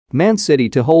Man City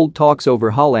to hold talks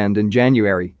over Haaland in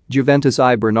January, Juventus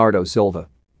eye Bernardo Silva.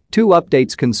 Two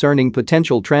updates concerning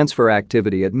potential transfer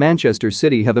activity at Manchester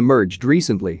City have emerged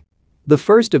recently. The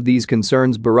first of these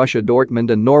concerns Borussia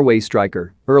Dortmund and Norway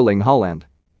striker Erling Haaland.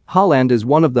 Haaland is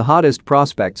one of the hottest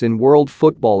prospects in world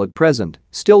football at present,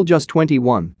 still just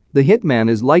 21. The hitman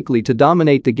is likely to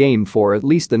dominate the game for at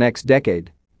least the next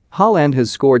decade. Haaland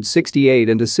has scored 68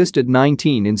 and assisted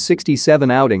 19 in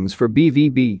 67 outings for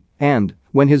BVB, and,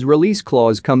 when his release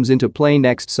clause comes into play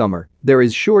next summer, there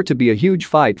is sure to be a huge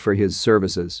fight for his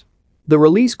services. The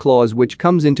release clause, which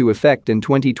comes into effect in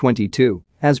 2022,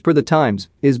 as per the Times,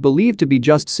 is believed to be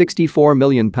just £64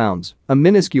 million, a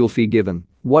minuscule fee given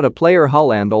what a player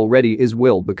Haaland already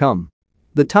will become.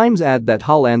 The Times add that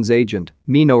Haaland's agent,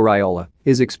 Mino Raiola,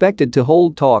 is expected to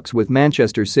hold talks with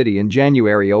Manchester City in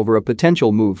January over a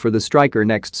potential move for the striker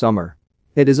next summer.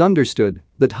 It is understood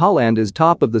that Haaland is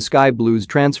top of the Sky Blues'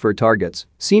 transfer targets,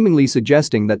 seemingly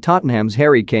suggesting that Tottenham's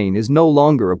Harry Kane is no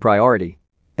longer a priority.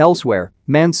 Elsewhere,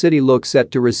 Man City looks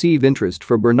set to receive interest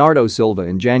for Bernardo Silva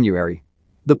in January.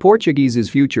 The Portuguese's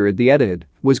future at the Etihad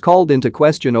was called into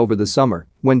question over the summer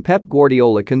when Pep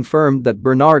Guardiola confirmed that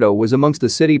Bernardo was amongst the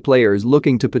City players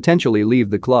looking to potentially leave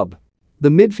the club. The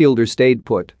midfielder stayed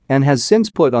put and has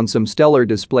since put on some stellar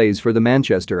displays for the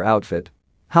Manchester outfit.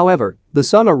 However, The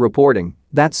Sun are reporting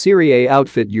that Serie A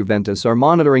outfit Juventus are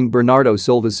monitoring Bernardo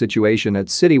Silva's situation at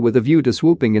City with a view to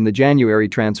swooping in the January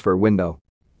transfer window.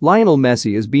 Lionel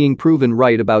Messi is being proven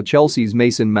right about Chelsea's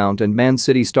Mason Mount and Man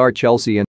City star Chelsea and